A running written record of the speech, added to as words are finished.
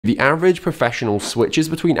The average professional switches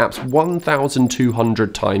between apps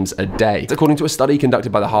 1,200 times a day, according to a study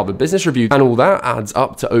conducted by the Harvard Business Review, and all that adds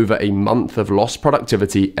up to over a month of lost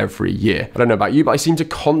productivity every year. I don't know about you, but I seem to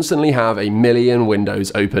constantly have a million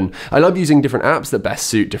windows open. I love using different apps that best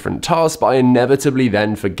suit different tasks, but I inevitably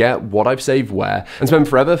then forget what I've saved where and spend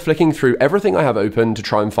forever flicking through everything I have open to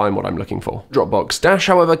try and find what I'm looking for. Dropbox Dash,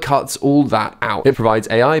 however, cuts all that out. It provides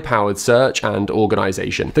AI-powered search and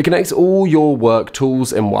organization that connects all your work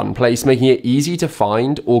tools in one place, making it easy to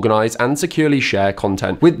find, organize, and securely share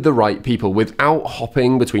content with the right people without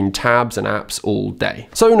hopping between tabs and apps all day.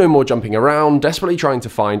 So no more jumping around, desperately trying to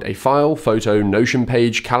find a file, photo, Notion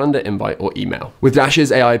page, calendar invite, or email. With Dash's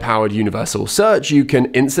AI-powered universal search, you can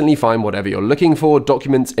instantly find whatever you're looking for: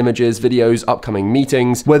 documents, images, videos, upcoming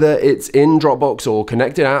meetings, whether it's in Dropbox or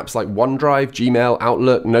connected apps like OneDrive, Gmail,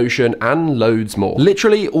 Outlook, Notion, and loads more.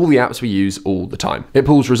 Literally all the apps we use all the time. It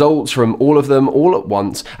pulls results from all of them all at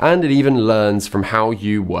once, and it even learns from how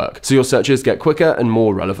you work, so your searches get quicker and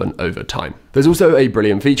more relevant over time. There's also a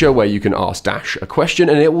brilliant feature where you can ask Dash a question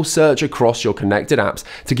and it will search across your connected apps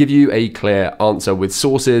to give you a clear answer with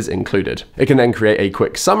sources included. It can then create a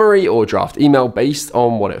quick summary or draft email based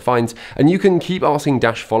on what it finds, and you can keep asking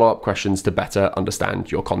Dash follow-up questions to better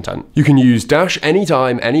understand your content. You can use Dash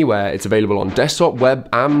anytime, anywhere. It's available on desktop, web,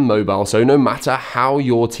 and mobile, so no matter how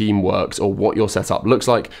your team works or what your setup looks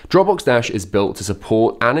like, Dropbox Dash is built to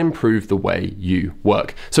support and improve the way you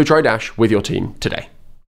work. So try Dash with your team today.